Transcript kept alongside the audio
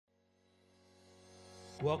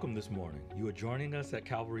Welcome this morning. You are joining us at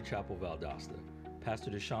Calvary Chapel, Valdosta.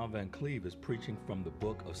 Pastor Deshaun Van Cleve is preaching from the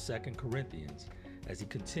book of 2 Corinthians as he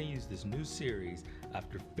continues this new series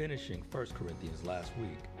after finishing 1 Corinthians last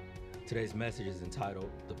week. Today's message is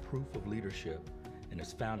entitled The Proof of Leadership and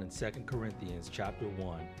is found in 2 Corinthians chapter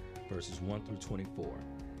 1, verses 1 through 24.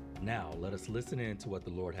 Now, let us listen in to what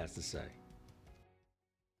the Lord has to say.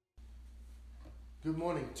 Good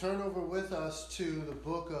morning. Turn over with us to the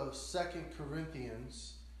book of 2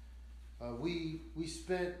 Corinthians. We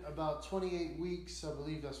spent about 28 weeks, I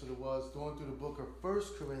believe that's what it was, going through the book of 1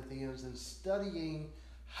 Corinthians and studying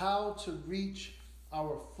how to reach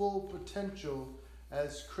our full potential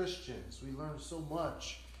as Christians. We learned so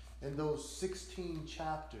much in those 16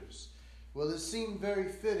 chapters. Well, it seemed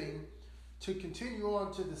very fitting to continue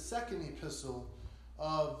on to the second epistle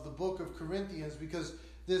of the book of Corinthians because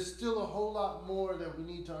there's still a whole lot more that we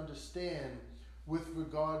need to understand with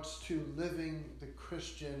regards to living the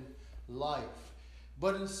Christian life.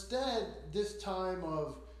 But instead, this time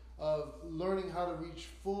of learning how to reach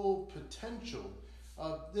full potential,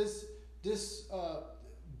 this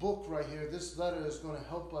book right here, this letter is going to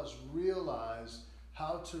help us realize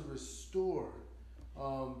how to restore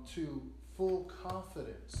to full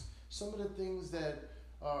confidence some of the things that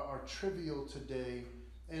are trivial today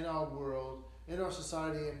in our world, in our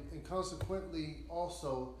society, and consequently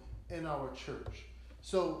also in our church.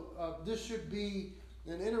 So this should be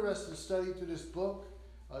an interesting study through this book.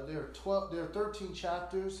 There are 13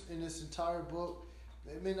 chapters in this entire book.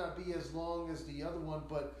 It may not be as long as the other one,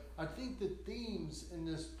 but I think the themes in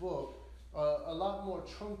this book are a lot more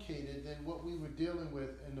truncated than what we were dealing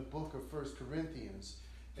with in the book of 1 Corinthians.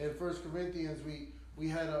 In 1 Corinthians, we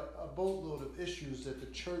had a boatload of issues that the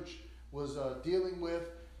church was dealing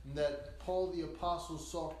with and that Paul the Apostle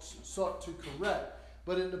sought to correct.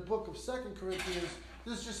 But in the book of 2 Corinthians,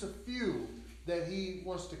 there's just a few that he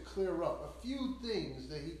wants to clear up, a few things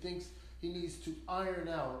that he thinks he needs to iron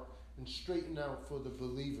out and straighten out for the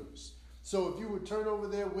believers. So if you would turn over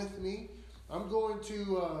there with me, we're going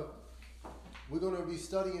to be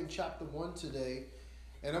studying chapter 1 today,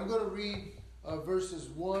 and I'm going to read verses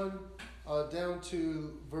 1 down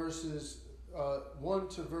to verses 1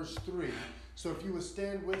 to verse 3. So if you would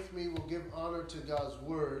stand with me, we'll give honor to God's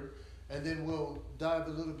word, and then we'll dive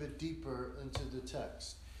a little bit deeper into the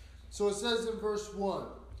text. So it says in verse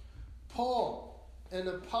 1, Paul, an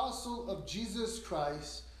apostle of Jesus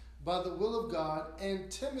Christ, by the will of God,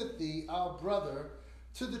 and Timothy, our brother,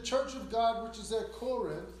 to the church of God which is at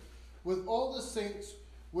Corinth, with all the saints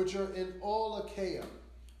which are in all Achaia.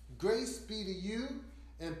 Grace be to you,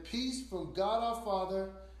 and peace from God our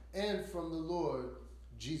Father, and from the Lord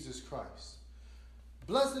Jesus Christ.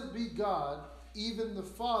 Blessed be God, even the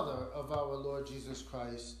Father of our Lord Jesus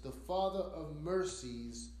Christ, the Father of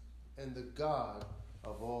mercies and the God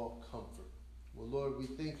of all comfort. Well, Lord, we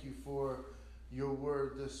thank you for your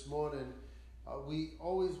word this morning. We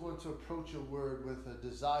always want to approach your word with a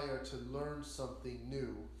desire to learn something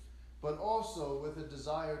new, but also with a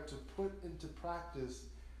desire to put into practice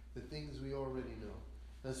the things we already know.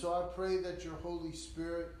 And so I pray that your Holy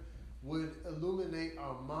Spirit would illuminate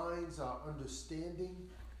our minds, our understanding,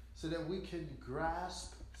 so that we can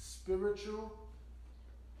grasp spiritual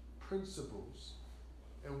principles.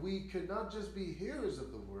 And we could not just be hearers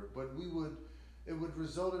of the word, but it would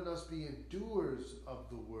result in us being doers of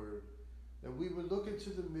the word. That we would look into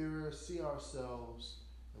the mirror, see ourselves,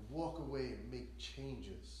 and walk away and make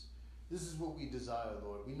changes. This is what we desire,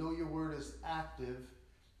 Lord. We know your word is active.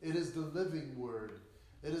 It is the living word.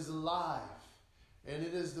 It is alive. And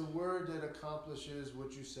it is the word that accomplishes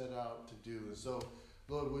what you set out to do. And so,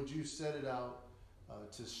 Lord, would you set it out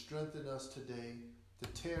to strengthen us today, to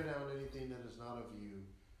tear down anything that is not of you,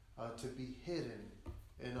 to be hidden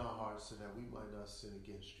in our hearts so that we might not sin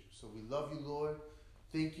against you. So we love you, Lord.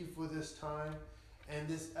 Thank you for this time and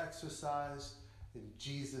this exercise. In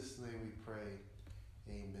Jesus' name we pray.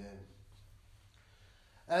 Amen.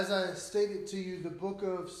 As I stated to you, the book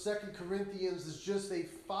of 2 Corinthians is just a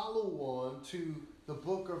follow-on to the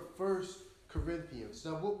book of 1 Corinthians.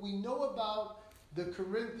 Now, what we know about the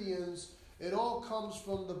Corinthians, it all comes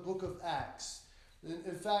from the book of Acts.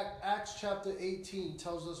 In fact, Acts chapter 18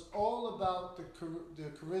 tells us all about the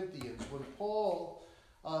Corinthians. When Paul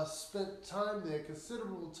spent time there,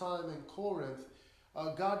 considerable time in Corinth,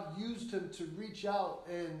 God used him to reach out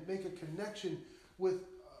and make a connection with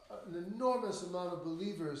an enormous amount of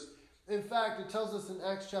believers. In fact, it tells us in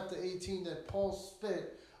Acts chapter 18 that Paul spent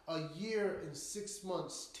a year and 6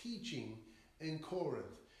 months teaching in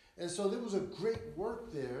Corinth. And so there was a great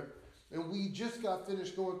work there. And we just got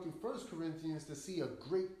finished going through 1 Corinthians to see a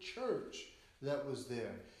great church that was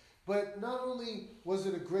there. But not only was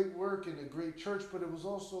it a great work and a great church, but it was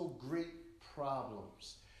also great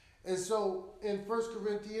problems. And so in 1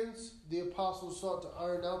 Corinthians, the apostle sought to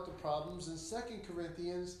iron out the problems. In 2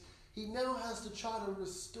 Corinthians, he now has to try to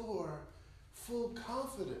restore full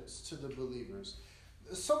confidence to the believers.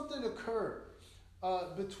 Something occurred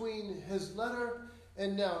between his letter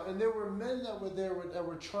and now. And there were men that were there that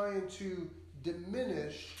were trying to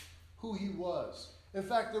diminish who he was. In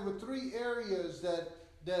fact, there were three areas that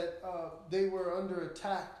they were under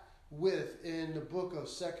attack with in the book of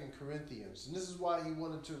 2 Corinthians. And this is why he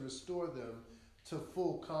wanted to restore them to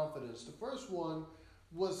full confidence. The first one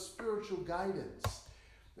was spiritual guidance.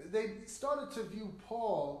 They started to view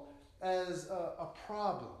Paul as a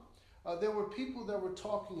problem. There were people that were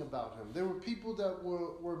talking about him. There were people that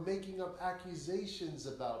were making up accusations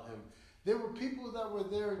about him. There were people that were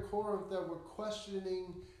there in Corinth that were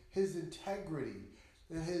questioning his integrity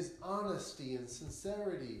and his honesty and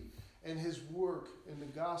sincerity and his work in the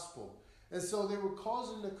gospel. And so they were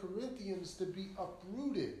causing the Corinthians to be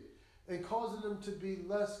uprooted and causing them to be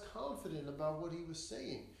less confident about what he was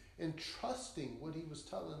saying and trusting what he was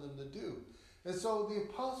telling them to do. And so the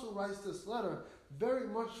apostle writes this letter very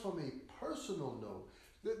much from a personal note.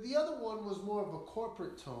 The other one was more of a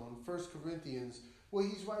corporate tone, 1 Corinthians, where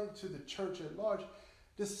he's writing to the church at large.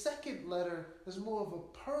 The second letter is more of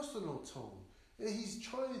a personal tone. And he's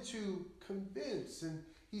trying to convince and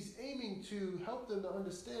he's aiming to help them to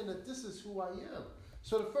understand that this is who I am.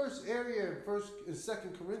 So the first area in 2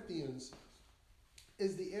 Corinthians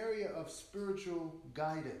is the area of spiritual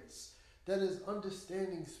guidance. That is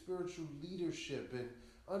understanding spiritual leadership and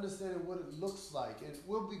understanding what it looks like. And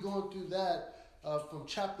we'll be going through that from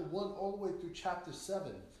chapter 1 all the way through chapter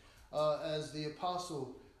 7 as the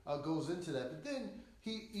apostle goes into that. But then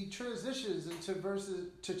he transitions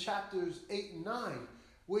into chapters 8 and 9,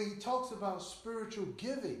 where he talks about spiritual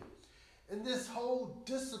giving and this whole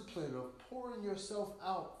discipline of pouring yourself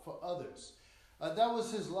out for others. That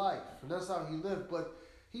was his life, and that's how he lived. But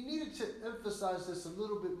he needed to emphasize this a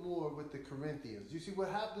little bit more with the Corinthians. You see, what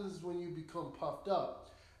happens when you become puffed up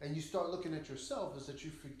and you start looking at yourself is that you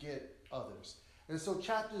forget others. And so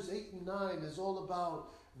chapters 8 and 9 is all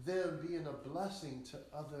about them being a blessing to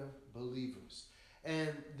other believers and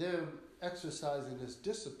them exercising this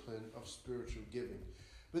discipline of spiritual giving.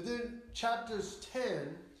 But then chapters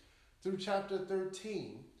 10 through chapter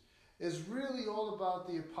 13 is really all about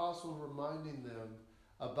the apostle reminding them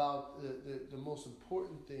about the most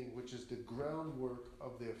important thing, which is the groundwork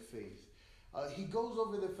of their faith. He goes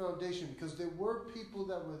over the foundation because there were people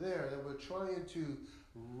that were there that were trying to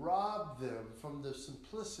rob them from the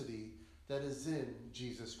simplicity that is in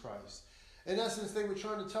Jesus Christ. In essence, they were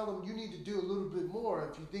trying to tell them, you need to do a little bit more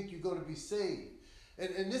if you think you're going to be saved.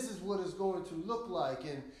 And this is what it's going to look like.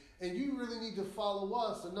 And you really need to follow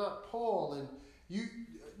us and not Paul. And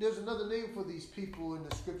there's another name for these people in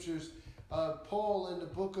the scriptures. Paul in the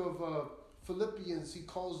book of Philippians, he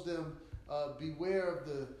calls them beware of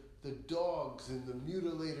the dogs and the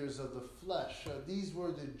mutilators of the flesh. These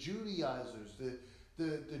were the Judaizers.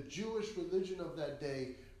 The Jewish religion of that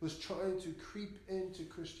day was trying to creep into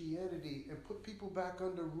Christianity and put people back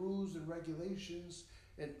under rules and regulations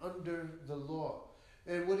and under the law.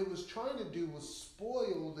 And what it was trying to do was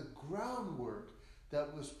spoil the groundwork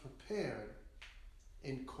that was prepared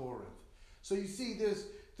in Corinth. So you see, there's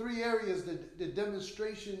three areas, the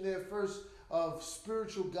demonstration there first of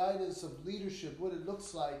spiritual guidance, of leadership, what it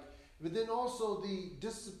looks like, but then also the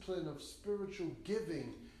discipline of spiritual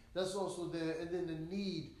giving, that's also there, and then the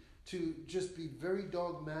need to just be very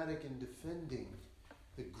dogmatic in defending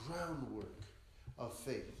the groundwork of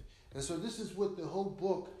faith. And so this is what the whole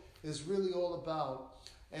book is really all about,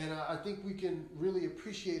 and I think we can really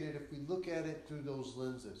appreciate it if we look at it through those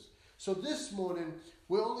lenses. So this morning,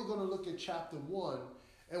 we're only going to look at chapter 1,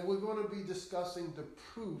 and we're going to be discussing the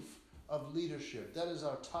proof of leadership. That is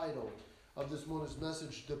our title of this morning's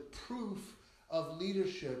message, the proof of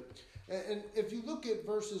leadership. And if you look at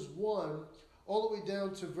verses 1 all the way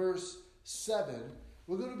down to verse 7,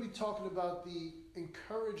 we're going to be talking about the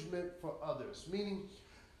encouragement for others. Meaning,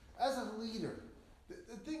 as a leader,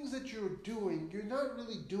 the things that you're doing, you're not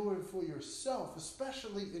really doing for yourself,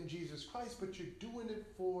 especially in Jesus Christ, but you're doing it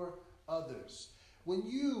for others. When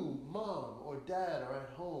you, mom or dad, are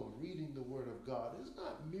at home reading the Word of God, it's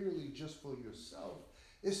not merely just for yourself.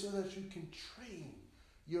 It's so that you can train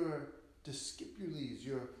your disciples,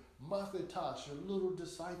 your mathetas, your little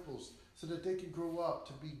disciples, so that they can grow up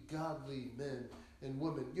to be godly men and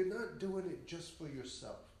women. You're not doing it just for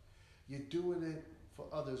yourself. You're doing it for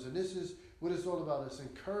others. And this is what it's all about. It's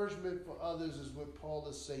encouragement for others is what Paul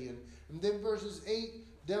is saying. And then verses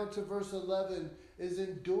 8 down to verse 11 is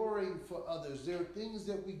enduring for others. There are things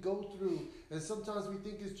that we go through, and sometimes we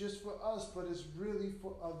think it's just for us, but it's really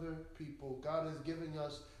for other people. God is giving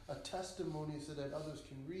us a testimony so that others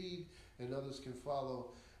can read and others can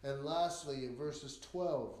follow. And lastly, in verses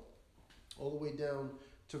 12 all the way down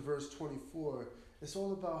to verse 24, it's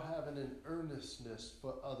all about having an earnestness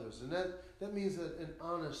for others. And that means an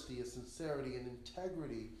honesty, a sincerity, an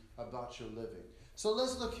integrity about your living. So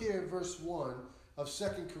let's look here in verse 1 of 2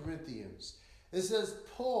 Corinthians. It says,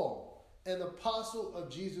 Paul, an apostle of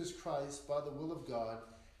Jesus Christ by the will of God,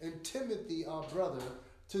 and Timothy, our brother,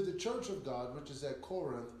 to the church of God, which is at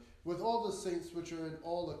Corinth, with all the saints which are in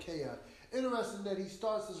all Achaia. Interesting that he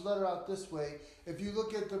starts his letter out this way. If you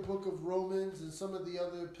look at the book of Romans and some of the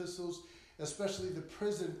other epistles, especially the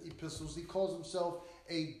prison epistles, he calls himself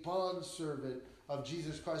a bondservant of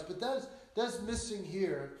Jesus Christ. But that's missing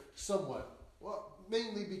here somewhat. Well,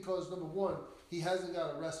 mainly because, number one, he hasn't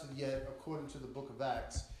got arrested yet, according to the book of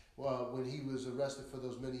Acts, when he was arrested for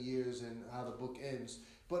those many years and how the book ends.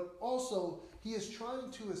 But also, he is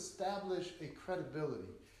trying to establish a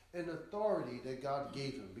credibility, an authority that God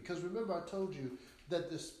gave him. Because remember, I told you that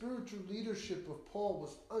the spiritual leadership of Paul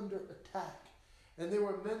was under attack. And there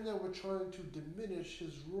were men that were trying to diminish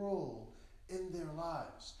his role in their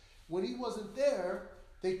lives. When he wasn't there,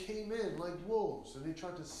 they came in like wolves and they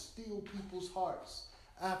tried to steal people's hearts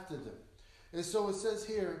after them. And so it says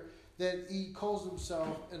here that he calls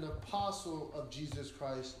himself an apostle of Jesus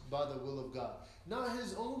Christ by the will of God. Not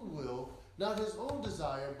his own will, not his own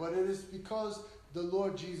desire, but it is because the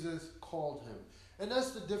Lord Jesus called him. And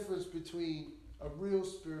that's the difference between a real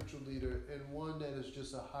spiritual leader and one that is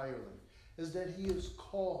just a hireling, is that he is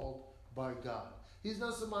called by God. He's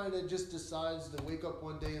not somebody that just decides to wake up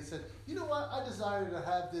one day and said, you know what, I desire to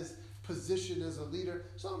have this position as a leader,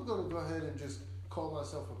 so I'm going to go ahead and just call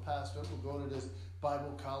myself a pastor. I'm going to go to this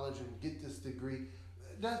Bible college and get this degree.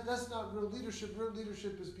 That's not real leadership. Real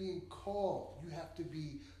leadership is being called. You have to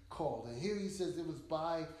be called. And here he says it was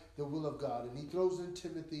by the will of God. And he throws in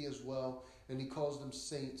Timothy as well, and he calls them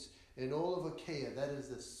saints in all of Achaia. That is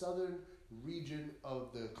the southern region of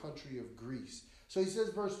the country of Greece. So he says,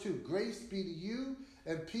 verse 2, grace be to you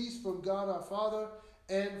and peace from God our Father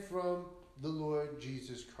and from the Lord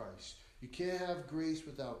Jesus Christ. You can't have grace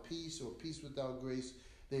without peace or peace without grace.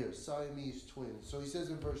 They are Siamese twins. So he says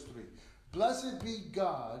in verse 3, blessed be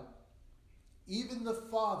God, even the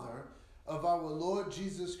Father of our Lord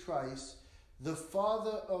Jesus Christ, the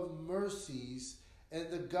Father of mercies and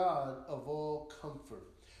the God of all comfort.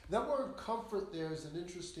 That word comfort there is an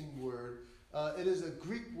interesting word. It is a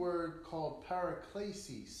Greek word called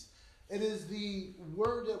paraklesis. It is the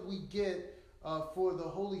word that we get for the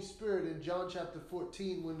Holy Spirit in John chapter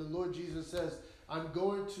 14 when the Lord Jesus says, I'm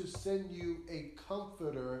going to send you a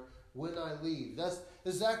comforter when I leave. That's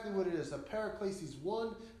exactly what it is. A paraklesis,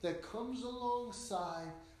 one that comes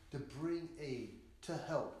alongside to bring aid, to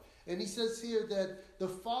help. And he says here that the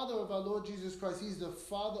Father of our Lord Jesus Christ, he's the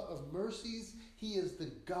Father of mercies. He is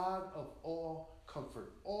the God of all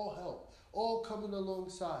comfort, all help, all coming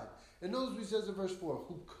alongside. And notice what he says in verse 4,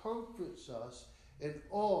 who comforts us in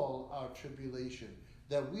all our tribulation,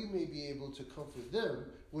 that we may be able to comfort them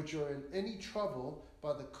which are in any trouble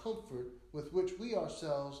by the comfort with which we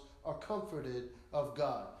ourselves are comforted of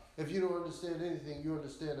God. If you don't understand anything, you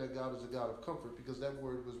understand that God is a God of comfort, because that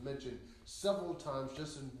word was mentioned several times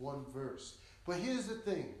just in one verse. But here's the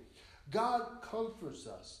thing. God comforts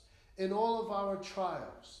us in all of our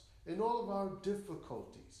trials, in all of our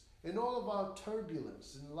difficulties, in all of our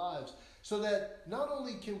turbulence in lives, so that not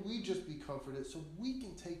only can we just be comforted, so we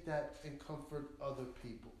can take that and comfort other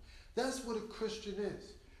people. That's what a Christian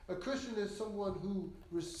is. A Christian is someone who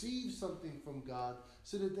receives something from God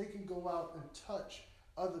so that they can go out and touch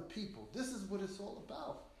other people. This is what it's all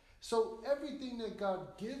about. So everything that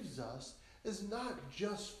God gives us is not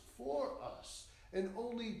just for us and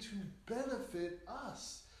only to benefit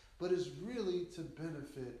us, but is really to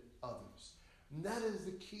benefit others. And that is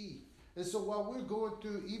the key. And so while we're going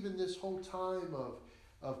through even this whole time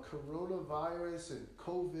of coronavirus and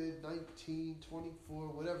COVID-19, 24,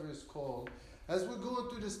 whatever it's called, as we're going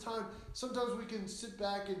through this time, sometimes we can sit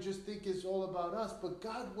back and just think it's all about us, but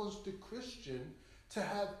God wants the Christian to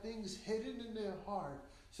have things hidden in their heart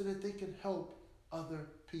so that they can help other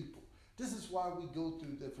people. This is why we go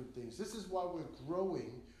through different things. This is why we're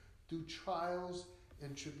growing through trials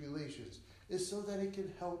and tribulations. It's so that it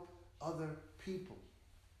can help other people.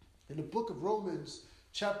 In the book of Romans,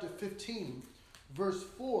 chapter 15, verse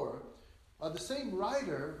 4, the same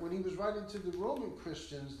writer, when he was writing to the Roman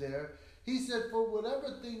Christians there, he said, for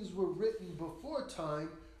whatever things were written before time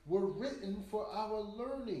were written for our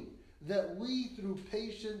learning, that we, through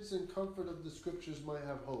patience and comfort of the scriptures, might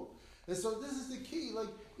have hope. And so this is the key. Like,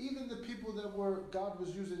 even the people that God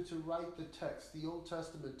was using to write the text, the Old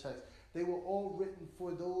Testament text, they were all written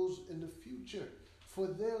for those in the future, for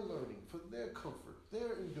their learning, for their comfort,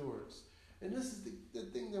 their endurance. And this is the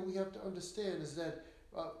thing that we have to understand is that,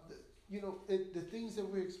 the things that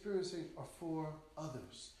we're experiencing are for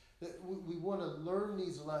others. That we want to learn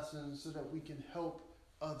these lessons so that we can help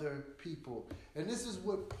other people. And this is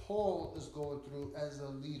what Paul is going through as a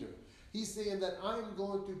leader. He's saying that I'm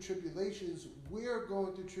going through tribulations. We're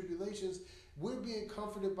going through tribulations. We're being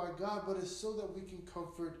comforted by God, but it's so that we can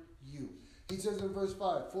comfort you. He says in verse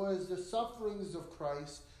 5, "For as the sufferings of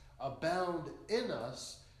Christ abound in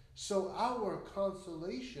us, so our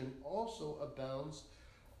consolation also abounds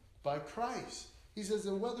by Christ." He says,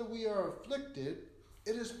 "And whether we are afflicted,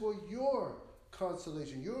 it is for your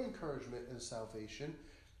consolation, your encouragement and salvation,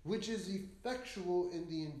 which is effectual in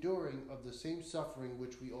the enduring of the same suffering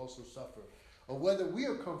which we also suffer. Or whether we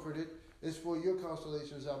are comforted, is for your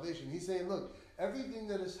consolation and salvation." He's saying, look, everything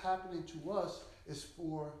that is happening to us is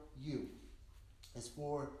for you. It's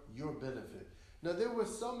for your benefit. Now, there were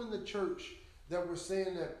some in the church that were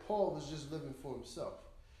saying that Paul was just living for himself.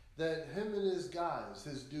 That him and his guys,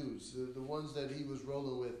 his dudes, the ones that he was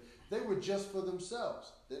rolling with, they were just for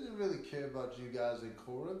themselves. They didn't really care about you guys in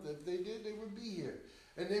Corinth. If they did, they would be here.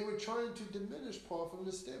 And they were trying to diminish Paul from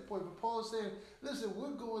this standpoint. But Paul is saying, listen,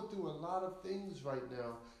 we're going through a lot of things right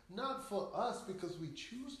now, not for us because we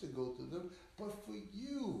choose to go through them, but for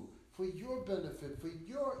you, for your benefit, for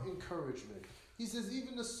your encouragement. He says,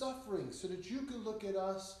 even the suffering, so that you can look at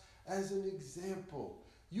us as an example.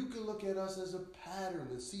 You can look at us as a pattern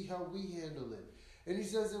and see how we handle it. And he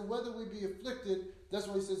says, and whether we be afflicted, that's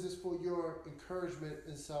why he says it's for your encouragement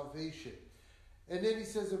and salvation. And then he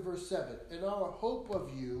says in verse 7, "And our hope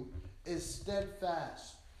of you is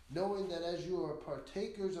steadfast, knowing that as you are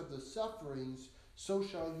partakers of the sufferings, so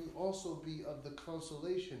shall you also be of the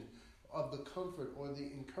consolation, of the comfort or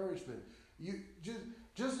the encouragement." You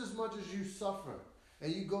just as much as you suffer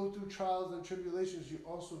and you go through trials and tribulations, you're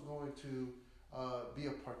also going to be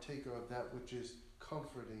a partaker of that which is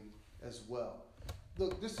comforting as well.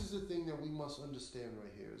 Look, this is the thing that we must understand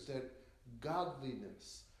right here, is that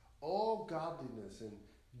godliness, all godliness and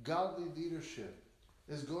godly leadership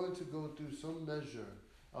is going to go through some measure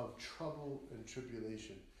of trouble and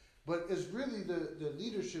tribulation. But it's really the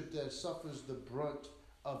leadership that suffers the brunt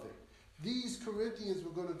of it. These Corinthians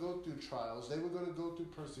were going to go through trials. They were going to go through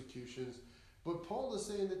persecutions. But Paul is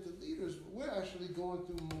saying that the leaders, we're actually going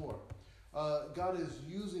through more. God is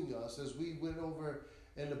using us, as we went over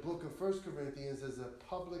in the book of 1 Corinthians, as a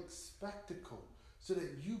public spectacle so that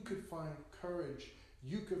you could find courage,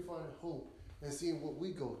 you could find hope in seeing what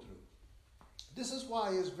we go through. This is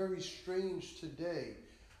why it's very strange today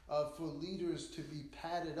for leaders to be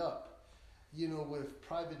padded up, with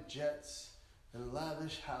private jets and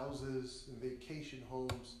lavish houses and vacation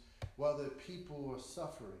homes while their people are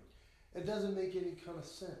suffering. It doesn't make any kind of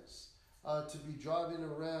sense to be driving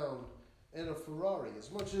around in a Ferrari. As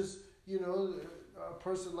much as, a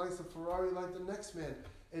person likes a Ferrari like the next man,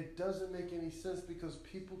 it doesn't make any sense because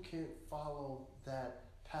people can't follow that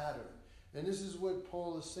pattern. And this is what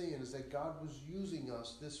Paul is saying, is that God was using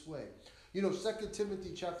us this way. 2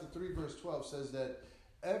 Timothy chapter 3 verse 12 says that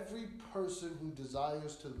every person who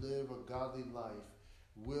desires to live a godly life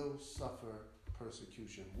will suffer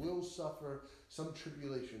persecution, will suffer some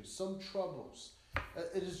tribulation, some troubles.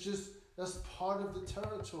 It is just, that's part of the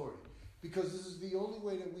territory, because this is the only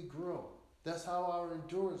way that we grow. That's how our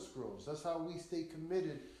endurance grows. That's how we stay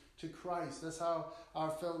committed to Christ. That's how our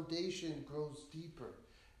foundation grows deeper.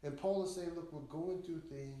 And Paul is saying, look, we're going through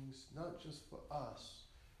things not just for us,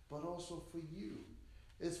 but also for you.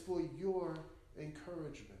 It's for your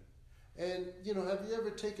encouragement. And, have you ever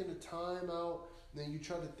taken the time out and you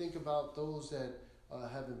try to think about those that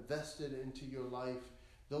have invested into your life,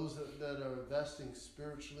 those that are investing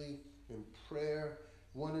spiritually in prayer,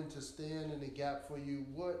 wanting to stand in the gap for you,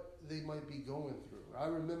 what they might be going through? I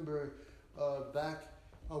remember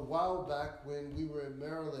a while back when we were in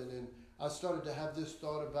Maryland, and I started to have this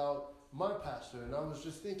thought about my pastor, and I was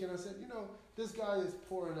just thinking, I said, this guy is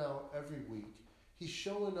pouring out every week. He's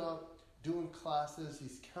showing up, doing classes,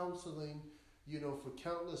 he's counseling, for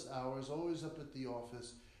countless hours, always up at the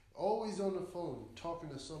office, always on the phone, talking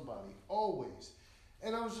to somebody, always.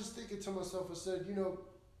 And I was just thinking to myself, I said,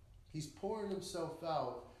 he's pouring himself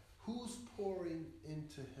out. Who's pouring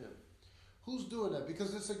into him? Who's doing that?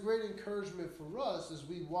 Because it's a great encouragement for us as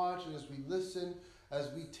we watch and as we listen, as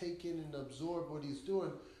we take in and absorb what he's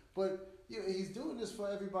doing. But he's doing this for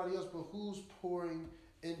everybody else, but who's pouring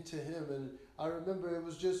into him. And I remember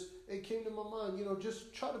it came to my mind,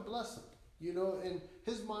 just try to bless him, and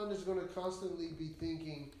his mind is going to constantly be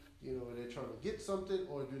thinking, are they trying to get something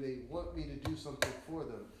or do they want me to do something for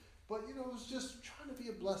them? But, it was just trying to be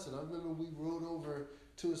a blessing. I remember we rode over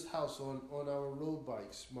to his house on our road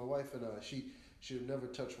bikes, my wife and I. She would never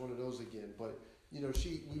touch one of those again. But, we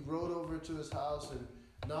rode over to his house and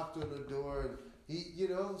knocked on the door. And he,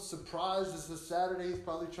 surprised. It's a Saturday. He's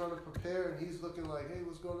probably trying to prepare. And he's looking like, hey,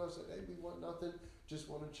 what's going on? I said, hey, we want nothing. Just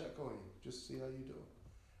want to check on you. Just see how you doing.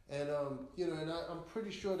 And, I'm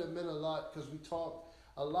pretty sure that meant a lot because we talked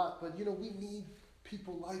a lot. But, we need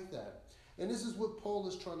people like that. And this is what Paul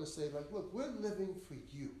is trying to say. Like, look, we're living for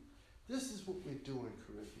you. This is what we're doing,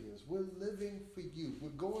 Corinthians. We're living for you. We're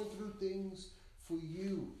going through things for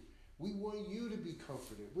you. We want you to be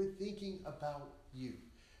comforted. We're thinking about you.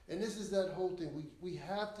 And this is that whole thing. We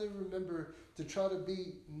have to remember to try to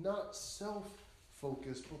be not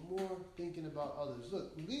self-focused, but more thinking about others.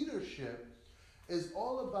 Look, leadership is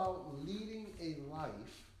all about leading a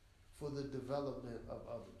life for the development of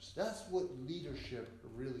others. That's what leadership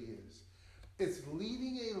really is. It's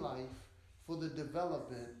leading a life for the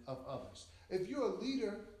development of others. If you're a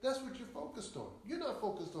leader, that's what you're focused on. You're not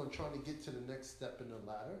focused on trying to get to the next step in the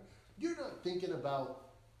ladder. You're not thinking about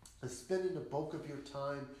spending the bulk of your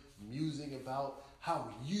time musing about how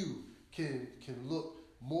you can look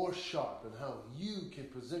more sharp and how you can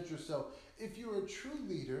present yourself. If you're a true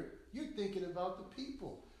leader, you're thinking about the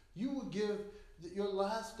people. You will give your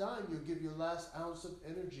last dime, you'll give your last ounce of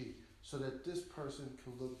energy so that this person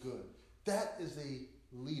can look good. That is a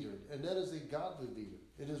leader, and that is a godly leader.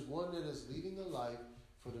 It is one that is leading a life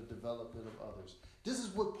for the development of others. This is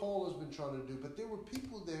what Paul has been trying to do, but there were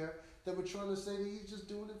people there that were trying to say that he's just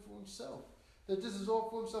doing it for himself, that this is all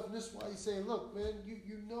for himself, and this is why he's saying, look, man,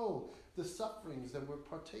 you know the sufferings that we're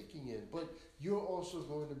partaking in, but you're also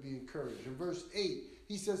going to be encouraged. In verse 8,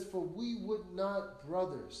 he says, for we would not,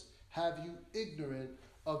 brothers, have you ignorant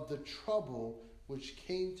of the trouble which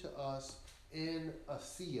came to us in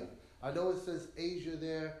Asia. I know it says Asia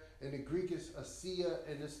there, and the Greek is Asia,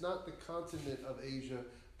 and it's not the continent of Asia,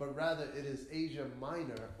 but rather it is Asia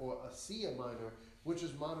Minor, or Asia Minor, which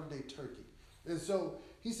is modern-day Turkey. And so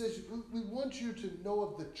he says, we want you to know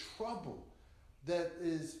of the trouble that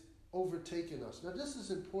is overtaking us. Now, this is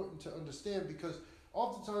important to understand because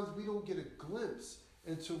oftentimes we don't get a glimpse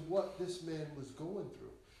into what this man was going through.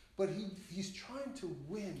 But he's trying to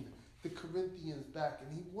win the Corinthians back,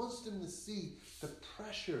 and he wants them to see the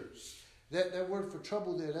pressures. That word for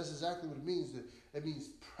trouble there, that's exactly what it means. It means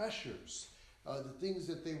pressures, the things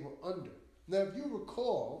that they were under. Now, if you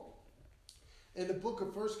recall, in the book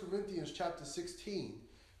of 1 Corinthians chapter 16,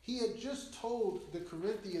 he had just told the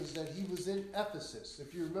Corinthians that he was in Ephesus.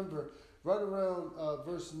 If you remember, right around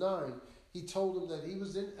verse 9, he told them that he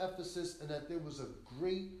was in Ephesus and that there was a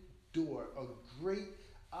great door, a great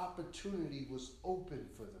opportunity was open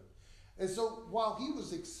for them. And so while he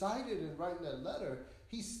was excited in writing that letter,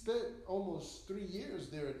 he spent almost 3 years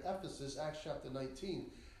there in Ephesus, Acts chapter 19,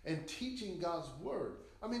 and teaching God's word.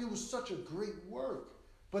 I mean, it was such a great work,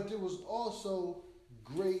 but there was also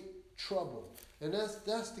great trouble. And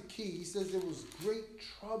that's the key. He says there was great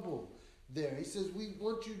trouble there. He says, we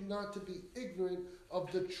want you not to be ignorant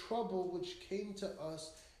of the trouble which came to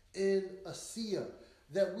us in Asia,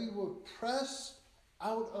 that we were pressed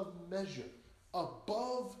out of measure,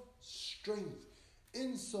 above strength,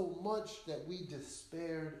 in so much that we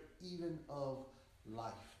despaired even of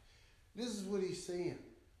life. This is what he's saying,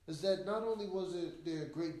 is that not only was there a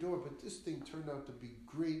great door, but this thing turned out to be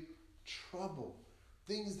great trouble,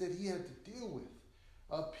 things that he had to deal with,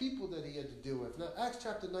 people that he had to deal with. Now, Acts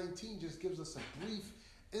chapter 19 just gives us a brief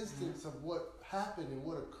instance of what happened and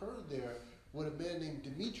what occurred there with a man named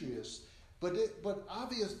Demetrius. But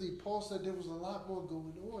obviously, Paul said there was a lot more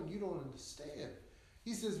going on. You don't understand.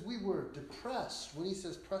 He says we were depressed. When he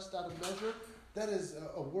says pressed out of measure, that is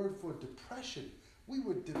a word for depression. We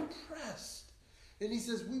were depressed. And he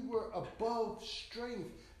says we were above strength.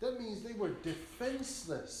 That means they were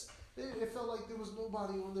defenseless. It felt like there was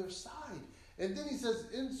nobody on their side. And then he says,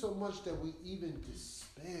 in so much that we even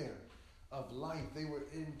despair of life. They were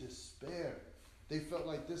in despair. They felt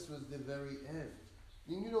like this was the very end.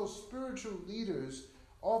 And you know, spiritual leaders,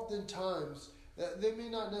 oftentimes, they may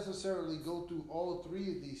not necessarily go through all three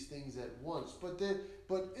of these things at once, but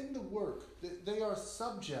in the work, they are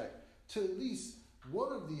subject to at least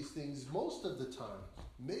one of these things most of the time,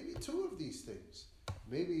 maybe two of these things,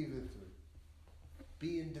 maybe even three.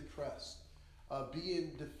 Being depressed,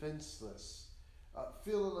 being defenseless,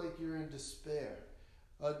 feeling like you're in despair.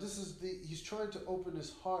 He's trying to open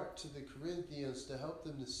his heart to the Corinthians to help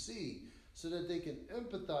them to see so that they can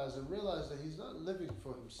empathize and realize that he's not living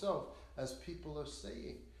for himself, as people are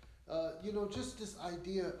saying. Just this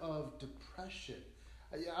idea of depression.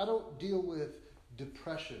 I don't deal with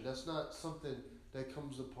depression. That's not something that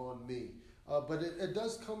comes upon me. But it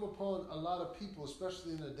does come upon a lot of people,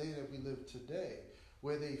 especially in the day that we live today,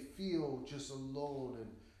 where they feel just alone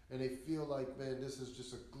and they feel like, man, this is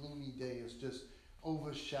just a gloomy day. It's just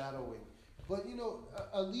overshadowing. But,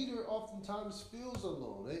 a leader oftentimes feels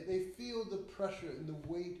alone. They feel the pressure and the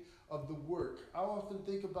weight of the work. I often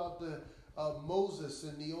think about the Moses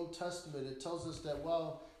in the Old Testament. It tells us that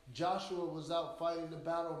while Joshua was out fighting the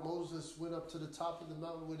battle, Moses went up to the top of the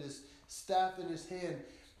mountain with his staff in his hand.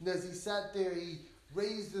 And as he sat there, he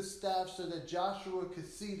raised the staff so that Joshua could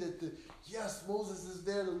see that, yes, Moses is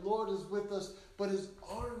there, the Lord is with us, but his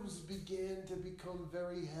arms began to become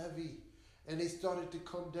very heavy, and they started to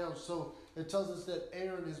come down. So it tells us that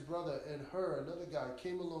Aaron, his brother, and another guy,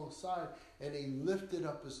 came alongside, and they lifted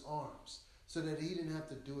up his arms so that he didn't have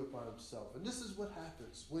to do it by himself. And this is what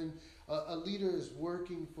happens when a leader is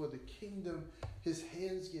working for the kingdom. His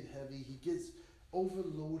hands get heavy, he gets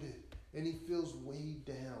overloaded, and he feels weighed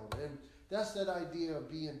down. And that's that idea of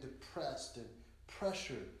being depressed and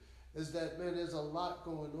pressured, is that, man, there's a lot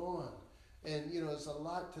going on. And, there's a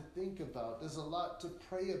lot to think about. There's a lot to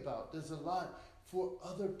pray about. There's a lot for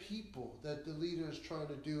other people that the leader is trying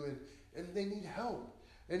to do, and they need help.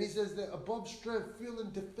 And he says that above strength, feeling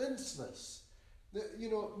defenseless.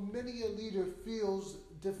 Many a leader feels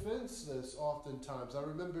defenseless oftentimes. I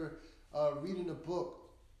remember reading a book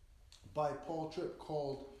by Paul Tripp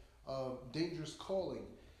called Dangerous Calling.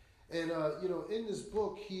 And, in this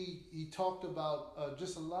book, he talked about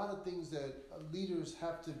just a lot of things that leaders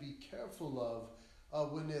have to be careful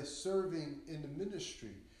of when they're serving in the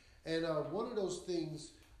ministry. And one of those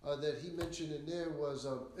things that he mentioned in there was,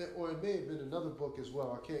 or it may have been another book as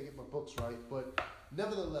well, I can't get my books right, but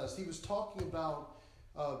nevertheless, he was talking about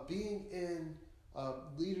being in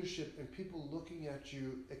leadership and people looking at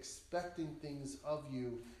you, expecting things of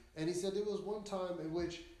you. And he said there was one time in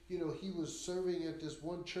which, he was serving at this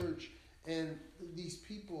one church, and these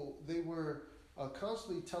people, they were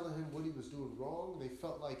constantly telling him what he was doing wrong. They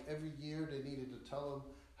felt like every year they needed to tell him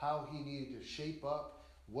how he needed to shape up,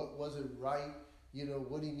 what wasn't right,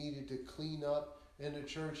 what he needed to clean up in the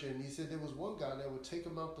church. And he said there was one guy that would take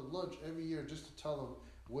him out to lunch every year just to tell him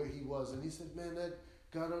where he was. And he said, man, that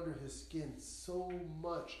got under his skin so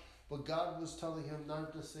much. But God was telling him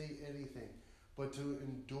not to say anything, but to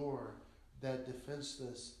endure that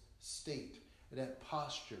defenseless state, that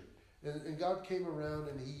posture. And God came around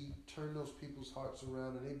and he turned those people's hearts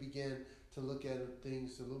around, and they began to look at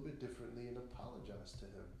things a little bit differently and apologize to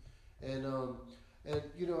him. And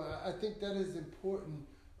I think that is important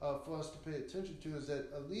for us to pay attention to, is that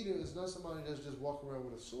a leader is not somebody that's just walking around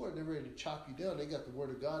with a sword. They're ready to chop you down. They got the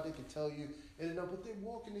word of God. They can tell you, but they're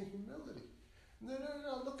walking in humility. They're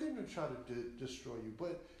not looking to try to destroy you.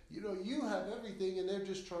 But, you have everything, and they're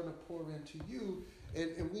just trying to pour into you.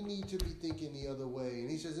 And we need to be thinking the other way. And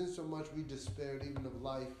he says, in so much we despaired even of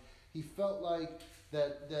life. He felt like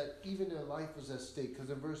that even their life was at stake. Because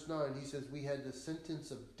in verse 9, he says, we had the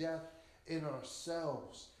sentence of death in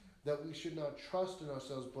ourselves, that we should not trust in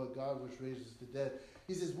ourselves, but God which raises the dead.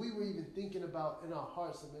 He says, we were even thinking about in our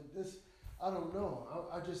hearts, I don't know.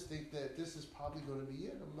 I just think that this is probably going to be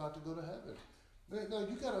it. I'm about to go to heaven. Now,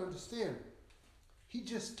 you got to understand, he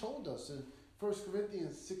just told us in 1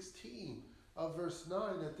 Corinthians 16, verse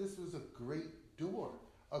 9, that this was a great door,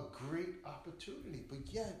 a great opportunity. But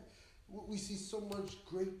yet, we see so much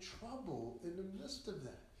great trouble in the midst of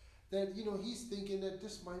that. That, he's thinking that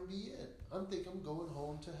this might be it. I'm thinking I'm going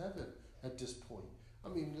home to heaven at this point. I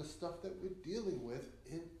mean, the stuff that we're dealing with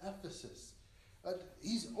in Ephesus.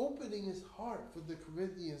 He's opening his heart for the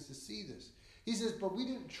Corinthians to see this. He says, but we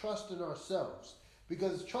didn't trust in ourselves.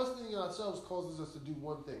 Because trusting in ourselves causes us to do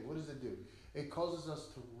one thing. What does it do? It causes us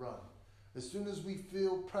to run. As soon as we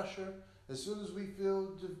feel pressure, as soon as we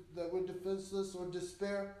feel that we're defenseless or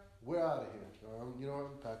despair, we're out of here.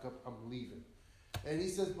 I'm pack up, I'm leaving. And he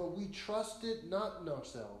says, but we trusted not in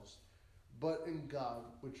ourselves, but in God,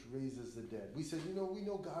 which raises the dead. We said, we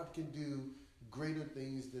know God can do greater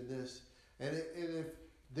things than this. And if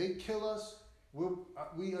they kill us,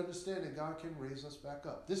 we understand that God can raise us back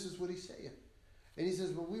up. This is what he's saying. And he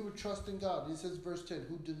says, but we would trust in God. And he says, verse 10,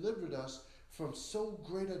 who delivered us from so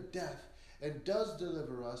great a death, and does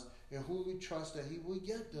deliver us, in whom we trust that he will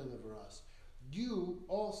yet deliver us. You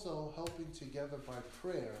also helping together by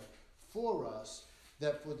prayer for us,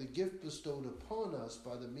 that for the gift bestowed upon us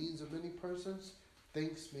by the means of many persons,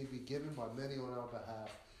 thanks may be given by many on our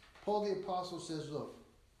behalf. Paul the Apostle says, look,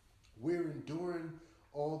 we're enduring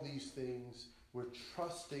all these things. We're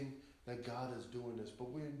trusting that God is doing this, but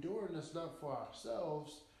we're enduring this not for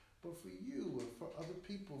ourselves, but for you and for other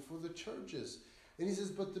people, for the churches. And he says,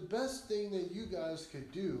 but the best thing that you guys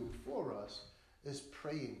could do for us is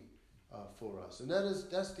praying for us. And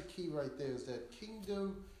that's the key right there, is that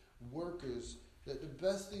kingdom workers, that the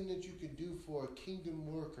best thing that you can do for a kingdom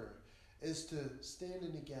worker is to stand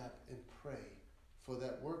in the gap and pray for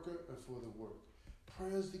that worker and for the work.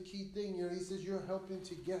 Prayer is the key thing. He says you're helping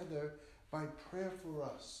together by prayer for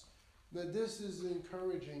us. Now this is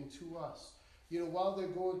encouraging to us. While they're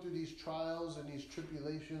going through these trials and these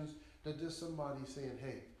tribulations, that there's somebody saying,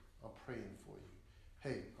 hey, I'm praying for you.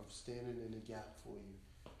 Hey, I'm standing in the gap for you.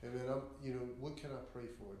 And then what can I pray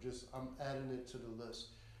for? I'm adding it to the list.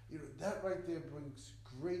 That right there brings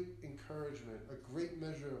great encouragement, a great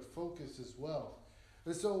measure of focus as well.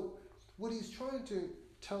 And so what he's trying to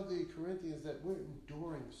tell the Corinthians, that we're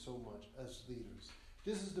enduring so much as leaders.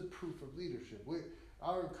 This is the proof of leadership.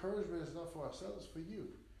 Our encouragement is not for ourselves, it's for you.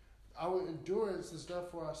 Our endurance is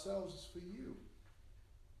not for ourselves, it's for you.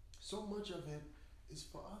 So much of it is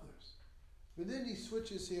for others. But then he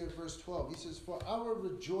switches here in verse 12. He says, for our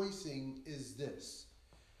rejoicing is this.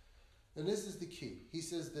 And this is the key. He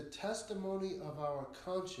says, the testimony of our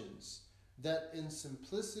conscience, that in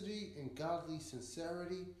simplicity and godly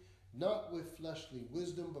sincerity, not with fleshly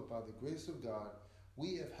wisdom, but by the grace of God,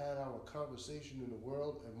 we have had our conversation in the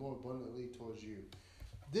world and more abundantly towards you.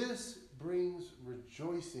 This brings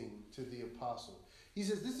rejoicing to the apostle. He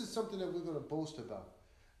says this is something that we're going to boast about,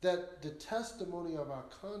 that the testimony of our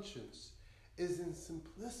conscience is in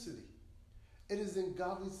simplicity. It is in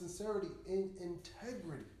godly sincerity, in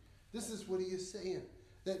integrity. This is what he is saying,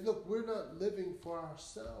 that look, we're not living for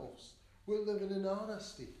ourselves. We're living in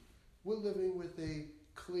honesty. We're living with a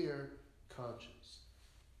clear conscience.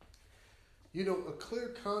 A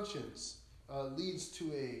clear conscience leads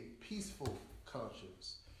to a peaceful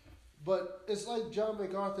conscience. But it's like John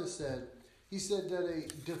MacArthur said. He said that a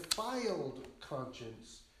defiled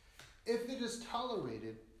conscience, if it is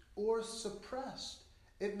tolerated or suppressed,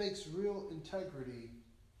 it makes real integrity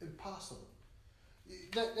impossible.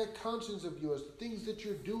 That conscience of yours, the things that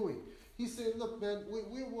you're doing. He's saying, look, man,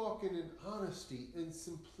 we're walking in honesty, in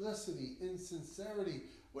simplicity, in sincerity.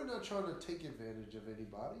 We're not trying to take advantage of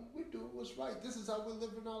anybody. We're doing what's right. This is how we're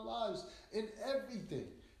living our lives in everything.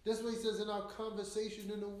 That's what he says in our conversation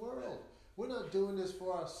in the world. We're not doing this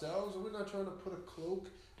for ourselves. We're not trying to put a cloak,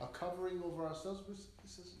 a covering over ourselves. He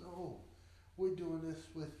says, no, we're doing this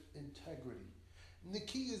with integrity. And the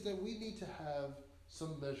key is that we need to have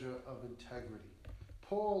some measure of integrity.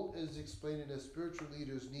 Paul is explaining that spiritual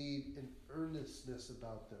leaders need an earnestness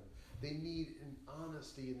about them. They need an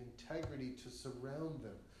honesty and integrity to surround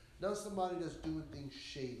them. Not somebody that's doing things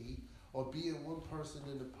shady or being one person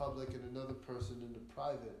in the public and another person in the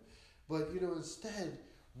private. But, instead,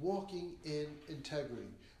 walking in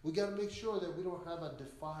integrity. We got to make sure that we don't have a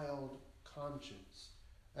defiled conscience,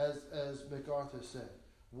 as MacArthur said,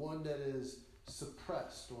 one that is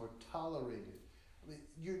suppressed or tolerated.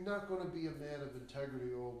 You're not going to be a man of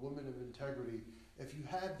integrity or a woman of integrity if you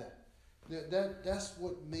have that. That's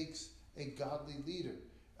what makes a godly leader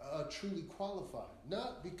truly qualified.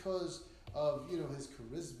 Not because of his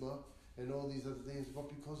charisma and all these other things, but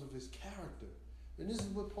because of his character. And this is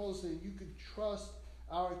what Paul is saying. You can trust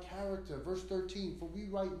our character. Verse 13, for we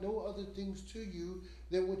write no other things to you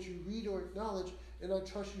than what you read or acknowledge, and I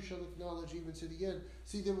trust you shall acknowledge even to the end.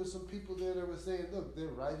 See, there were some people there that were saying, look, they're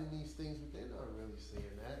writing these things, but they're not really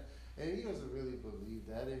saying that. And he doesn't really believe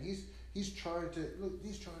that. And he's trying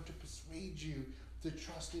to persuade you to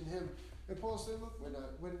trust in him. And Paul said, look,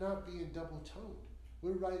 we're not being double-toned.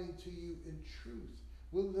 We're writing to you in truth.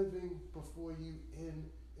 We're living before you in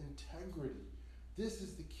integrity. This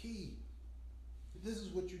is the key. This is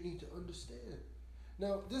what you need to understand.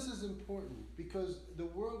 Now, this is important because the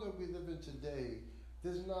world that we live in today,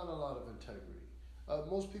 there's not a lot of integrity.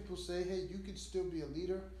 Most people say, hey, you could still be a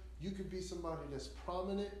leader. You could be somebody that's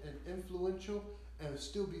prominent and influential and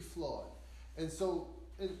still be flawed. And so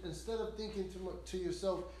instead of thinking to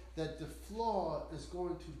yourself that the flaw is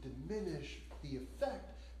going to diminish the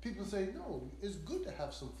effect, people say, no, it's good to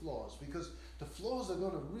have some flaws because the flaws are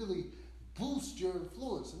going to really boost your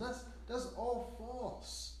influence. And that's all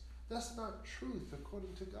false. That's not truth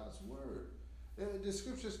according to God's word. The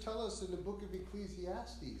scriptures tell us in the book of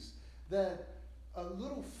Ecclesiastes that a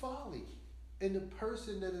little folly in a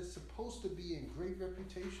person that is supposed to be in great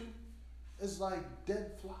reputation is like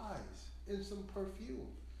dead flies in some perfume.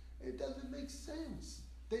 It doesn't make sense.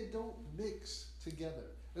 They don't mix together.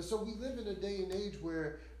 And so we live in a day and age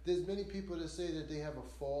where there's many people that say that they have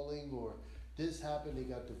a falling or this happened, they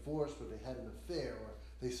got divorced or they had an affair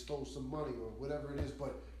they stole some money or whatever it is,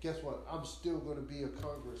 but guess what? I'm still going to be a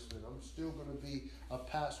congressman. I'm still going to be a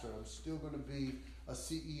pastor. I'm still going to be a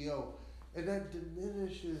CEO. And that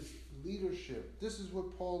diminishes leadership. This is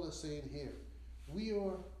what Paul is saying here. We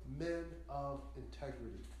are men of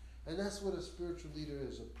integrity. And that's what a spiritual leader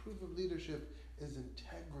is. A proof of leadership is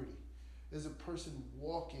integrity, is a person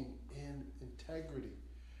walking in integrity.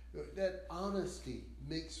 That honesty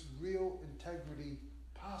makes real integrity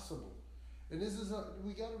possible. And this is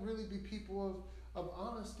we got to really be people of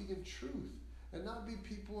honesty and truth, and not be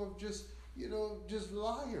people of just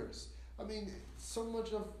liars. I mean, so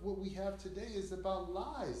much of what we have today is about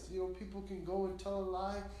lies. People can go and tell a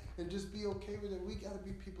lie and just be okay with it. We got to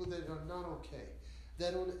be people that are not okay.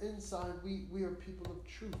 That on the inside, we are people of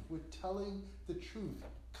truth. We're telling the truth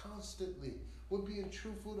constantly. We're being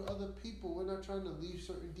truthful to other people. We're not trying to leave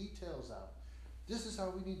certain details out. This is how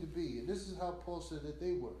we need to be. And this is how Paul said that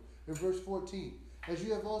they were. In verse 14, as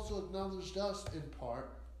you have also acknowledged us in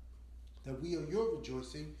part, that we are your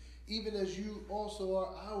rejoicing, even as you also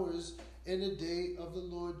are ours in the day of the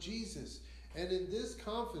Lord Jesus. And in this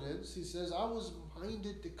confidence, he says, I was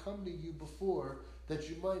minded to come to you before, that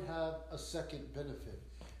you might have a second benefit,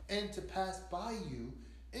 and to pass by you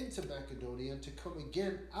into Macedonia, and to come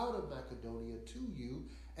again out of Macedonia to you,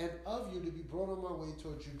 and of you to be brought on my way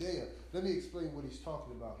toward Judea. Let me explain what he's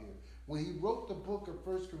talking about here. When he wrote the book of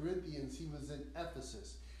 1 Corinthians, he was in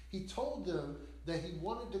Ephesus. He told them that he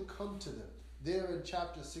wanted to come to them. There in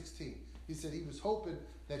chapter 16, he said he was hoping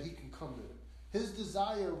that he can come to them. His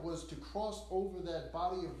desire was to cross over that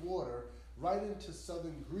body of water right into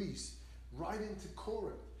southern Greece, right into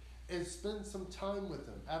Corinth, and spend some time with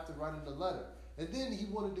them after writing the letter. And then he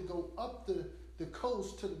wanted to go up the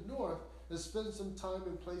coast to the north and spend some time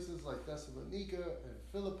in places like Thessalonica and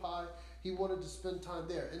Philippi. He wanted to spend time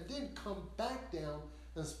there, and then come back down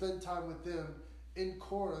and spend time with them in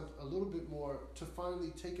Corinth a little bit more, to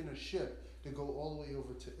finally taking a ship to go all the way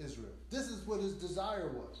over to Israel. This is what his desire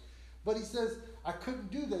was. But he says, I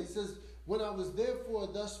couldn't do that. He says, when I was therefore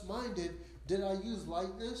thus minded, did I use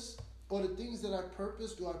lightness? Or the things that I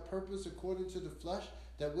purpose, do I purpose according to the flesh,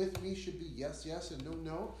 that with me should be yes, yes, and no,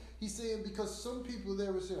 no? He's saying, because some people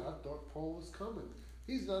there were saying, I thought Paul was coming.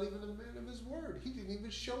 He's not even a man of his word. He didn't even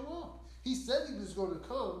show up. He said he was going to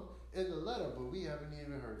come in the letter, but we haven't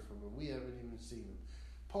even heard from him. We haven't even seen him.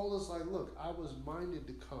 Paul is like, look, I was minded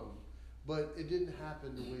to come, but it didn't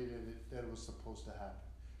happen the way that it was supposed to happen.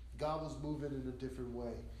 God was moving in a different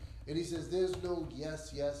way. And he says, there's no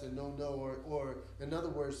yes, yes, and no, no, or in other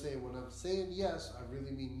words, saying when I'm saying yes, I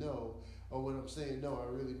really mean no, or when I'm saying no,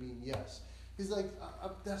 I really mean yes. He's like,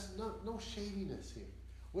 that's no shadiness here.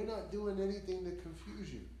 We're not doing anything to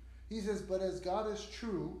confuse you. He says, but as God is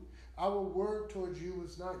true, our word towards you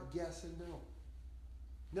is not yes and no.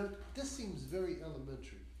 Now, this seems very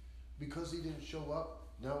elementary. Because he didn't show up,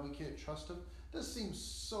 now we can't trust him. This seems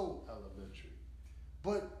so elementary.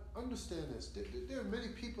 But understand this. There are many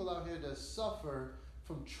people out here that suffer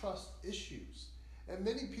from trust issues. And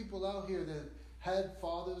many people out here that had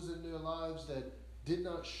fathers in their lives that did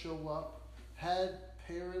not show up, had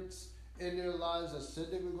parents in their lives that said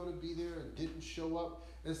they were going to be there and didn't show up.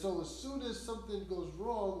 And so as soon as something goes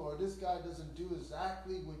wrong, or this guy doesn't do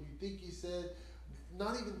exactly what you think he said,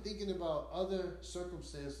 not even thinking about other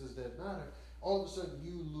circumstances that matter, all of a sudden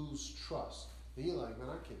you lose trust. And you're like, man,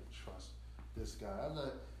 I can't trust this guy.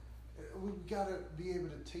 We've got to be able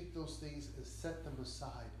to take those things and set them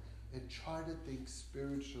aside and try to think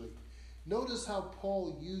spiritually. Notice how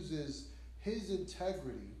Paul uses his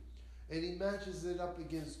integrity and he matches it up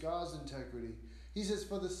against God's integrity. He says,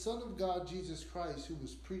 for the Son of God, Jesus Christ, who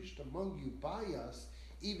was preached among you by us,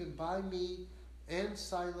 even by me and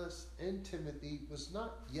Silas and Timothy, was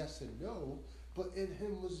not yes and no, but in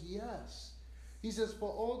him was yes. He says, for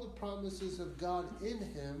all the promises of God in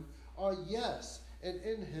him are yes, and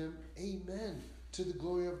in him, amen, to the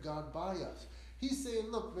glory of God by us. He's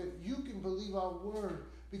saying, look, man, you can believe our word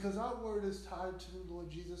because our word is tied to the Lord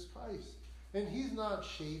Jesus Christ. And he's not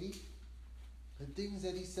shady. The things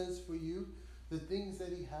that he says for you, the things that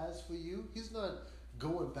he has for you, he's not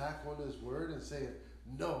going back on his word and saying,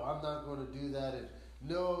 no, I'm not going to do that. And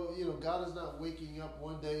no, God is not waking up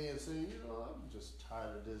one day and saying, I'm just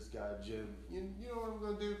tired of this guy, Jim. You know what I'm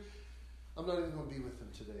going to do? I'm not even going to be with him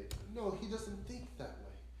today. No, he doesn't think that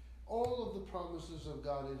way. All of the promises of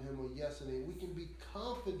God in him are yes and amen. We can be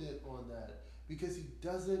confident on that because he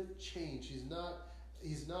doesn't change.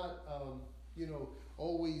 He's not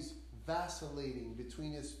always vacillating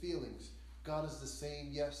between his feelings. God is the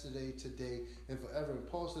same yesterday, today, and forever. And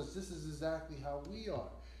Paul says this is exactly how we are.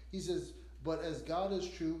 He says, But as God is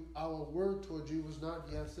true, our word towards you was not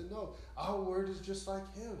yes and no. Our word is just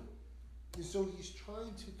like him. And so he's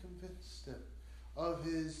trying to convince them of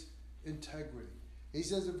his integrity. He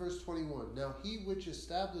says in verse 21, now he which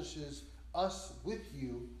establishes us with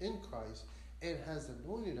you in Christ and has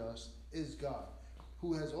anointed us is God,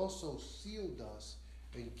 who has also sealed us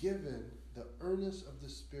and given the earnest of the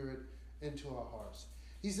Spirit into our hearts.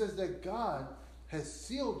 He says that God has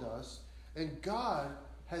sealed us, and God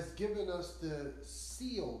has given us the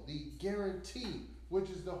seal, the guarantee, which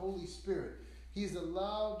is the Holy Spirit. He's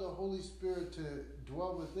allowed the Holy Spirit to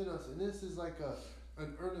dwell within us, and this is like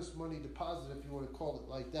an earnest money deposit, if you want to call it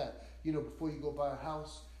like that. You know, before you go buy a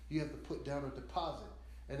house, you have to put down a deposit,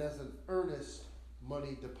 and that's an earnest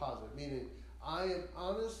money deposit, meaning I am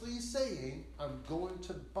honestly saying I'm going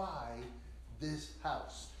to buy this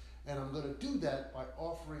house, and I'm going to do that by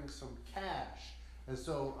offering some cash. And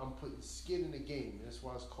so I'm putting skin in the game. That's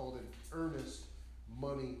why it's called an earnest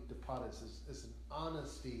money deposit. It's an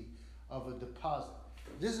honesty of a deposit.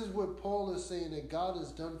 This is what Paul is saying that God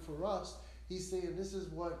has done for us. He's saying this is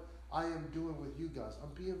what I am doing with you guys.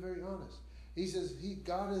 I'm being very honest. He says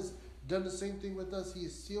God has done the same thing with us. He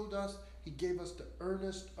has sealed us. He gave us the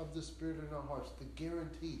earnest of the Spirit in our hearts, the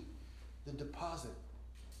guarantee, the deposit.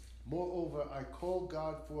 Moreover, I call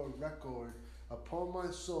God for a record upon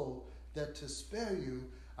my soul that to spare you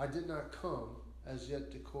I did not come as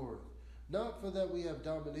yet to Corinth. Not for that we have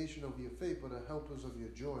domination over your faith, but are helpers of your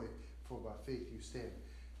joy, for by faith you stand.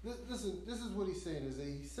 Listen, this is what he's saying, is that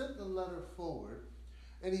he sent the letter forward,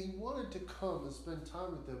 and he wanted to come and spend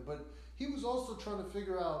time with them, but he was also trying to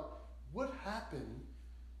figure out what happened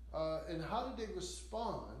and how did they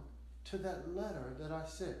respond to that letter that I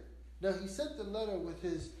sent. Now, he sent the letter with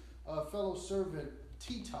his fellow servant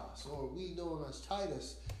Titus, or we know him as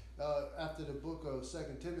Titus, after the book of 2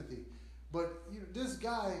 Timothy. But this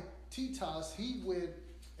guy, Titus, he went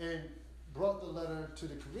and brought the letter to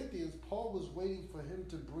the Corinthians. Paul was waiting for him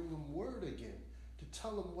to bring him word again, to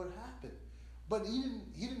tell him what happened. But he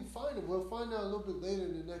didn't find him. We'll find out a little bit later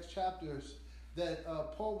in the next chapters that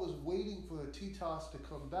Paul was waiting for Titus to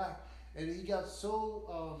come back. And he got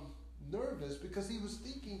so nervous because he was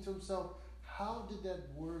thinking to himself, how did that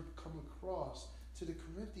word come across to the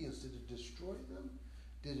Corinthians? Did it destroy them?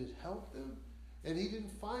 Did it help them? And he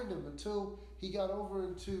didn't find him until he got over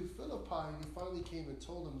into Philippi, and he finally came and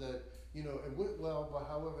told them that, it went well, but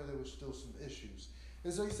however, there were still some issues.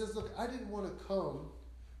 And so he says, look, I didn't want to come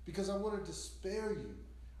because I wanted to spare you.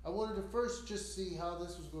 I wanted to first just see how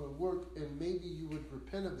this was going to work, and maybe you would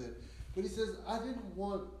repent of it. But he says, I didn't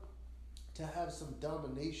want to have some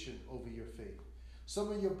domination over your faith.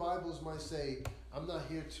 Some of your Bibles might say, I'm not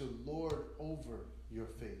here to lord over your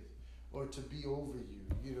faith or to be over you,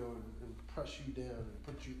 and press you down and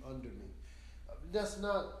put you under me. That's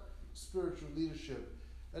not spiritual leadership.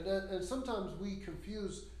 And sometimes we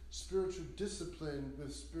confuse spiritual discipline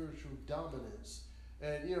with spiritual dominance.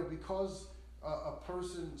 And, because a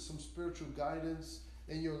person, some spiritual guidance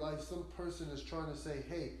in your life, some person is trying to say,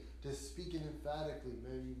 hey, they're speaking emphatically,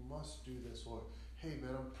 man, you must do this. Or, hey,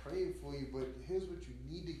 man, I'm praying for you, but here's what you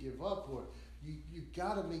need to give up. Or, you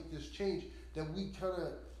got to make this change. That we kind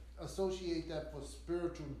of associate that for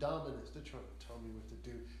spiritual dominance. They're trying to tell me what to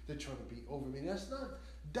do. They're trying to be over me. That's not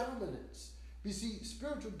dominance. You see,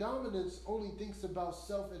 spiritual dominance only thinks about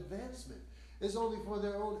self-advancement. It's only for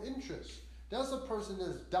their own interests. That's a person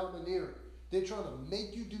that's domineering. They're trying to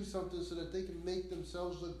make you do something so that they can make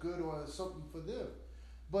themselves look good or something for them.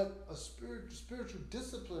 But a spiritual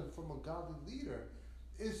discipline from a godly leader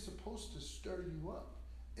is supposed to stir you up.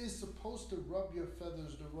 It's supposed to rub your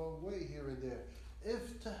feathers the wrong way here and there,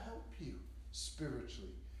 if to help you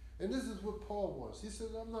spiritually. And this is what Paul wants. He says,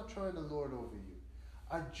 I'm not trying to lord over you.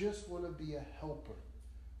 I just want to be a helper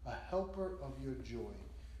of your joy.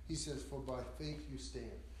 He says, for by faith you stand.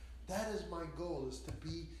 That is my goal, is to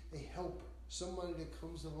be a helper, somebody that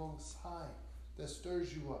comes alongside, that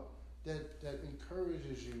stirs you up, that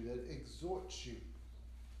encourages you, that exhorts you.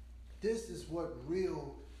 This is what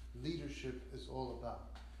real leadership is all about.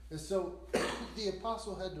 And so the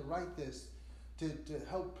apostle had to write this to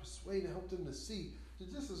help persuade, help them to see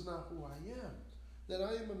that this is not who I am. That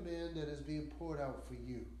I am a man that is being poured out for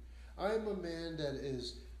you. I am a man that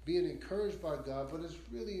is being encouraged by God, but it's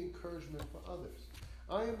really encouragement for others.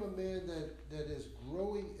 I am a man that is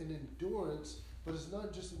growing in endurance, but it's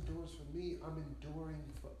not just endurance for me, I'm enduring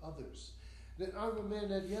for others. That I'm a man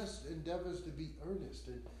that, yes, endeavors to be earnest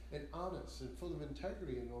and honest and full of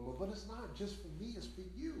integrity and normal, but it's not just for me, it's for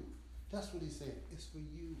you. That's what he's saying. It's for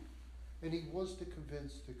you. And he wants to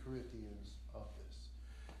convince the Corinthians of this.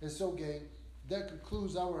 And so, gang, that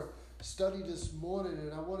concludes our study this morning,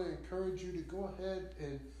 and I want to encourage you to go ahead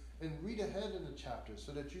and read ahead in the chapter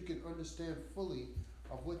so that you can understand fully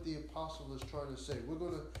of what the apostle is trying to say. We're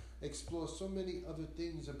going to explore so many other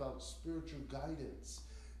things about spiritual guidance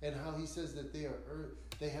and how he says that they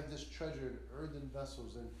have this treasure in earthen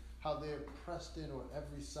vessels and how they're pressed in on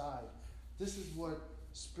every side. This is what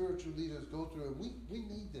spiritual leaders go through, and we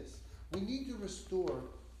need this. We need to restore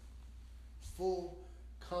full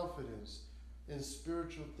confidence in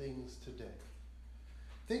spiritual things today.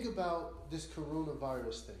 Think about this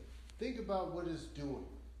coronavirus thing. Think about what it's doing.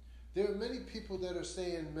 There are many people that are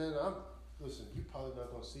saying, man, listen, you're probably not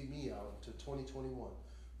going to see me out until 2021,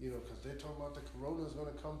 because they're talking about the corona is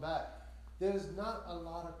going to come back. There's not a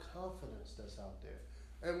lot of confidence that's out there.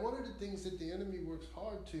 And one of the things that the enemy works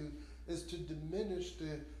hard to is to diminish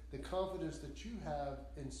the confidence that you have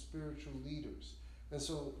in spiritual leaders. And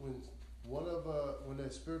so when a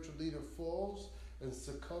spiritual leader falls and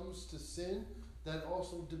succumbs to sin, that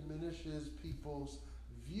also diminishes people's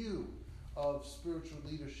view of spiritual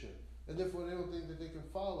leadership. And therefore they don't think that they can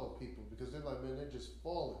follow people because they're like, man, they're just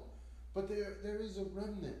falling. But there is a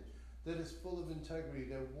remnant that is full of integrity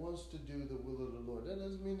that wants to do the will of the Lord. That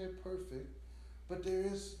doesn't mean they're perfect, but there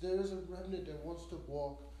is a remnant that wants to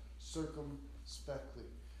walk circumspectly.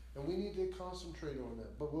 And we need to concentrate on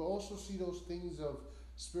that. But we'll also see those things of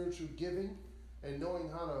spiritual giving and knowing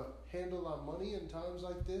how to handle our money in times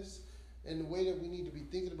like this, and the way that we need to be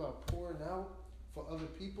thinking about pouring out for other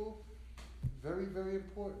people. Very, very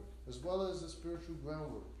important, as well as the spiritual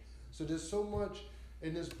groundwork. So there's so much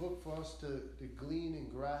in this book for us to glean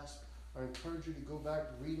and grasp. I encourage you to go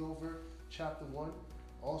back, read over chapter 1.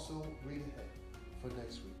 Also, read ahead for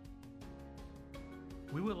next week.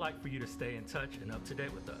 We would like for you to stay in touch and up to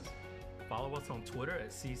date with us. Follow us on Twitter at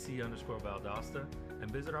cc_Valdosta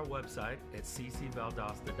and visit our website at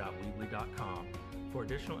ccvaldosta.weebly.com for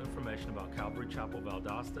additional information about Calvary Chapel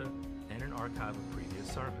Valdosta and an archive of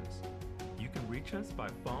previous sermons. You can reach us by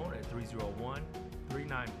phone at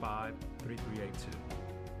 301-395-3382.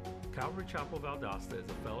 Calvary Chapel Valdosta is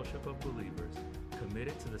a fellowship of believers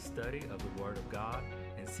committed to the study of the Word of God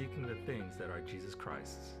and seeking the things that are Jesus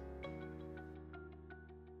Christ's.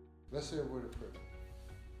 Let's say a word of prayer.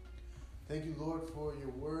 Thank you, Lord, for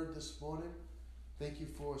your word this morning. Thank you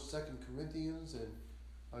for 2 Corinthians and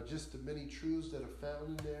just the many truths that are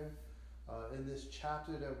found in there. In this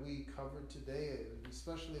chapter that we covered today,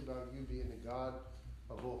 especially about you being the God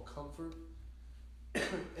of all comfort,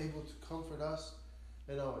 able to comfort us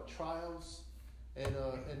in our trials, and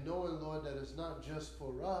knowing, Lord, that it's not just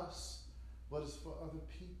for us, but it's for other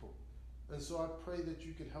people. And so I pray that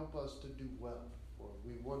you could help us to do well, Lord.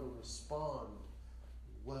 We want to respond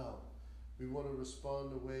well. We want to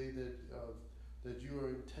respond the way that you are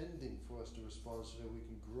intending for us to respond, so that we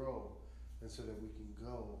can grow and so that we can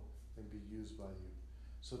go and be used by you.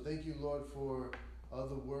 So thank you, Lord, for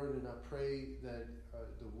the word, and I pray that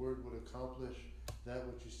the word would accomplish that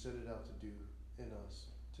which you set it out to do in us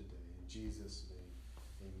today. In Jesus' name,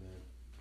 amen.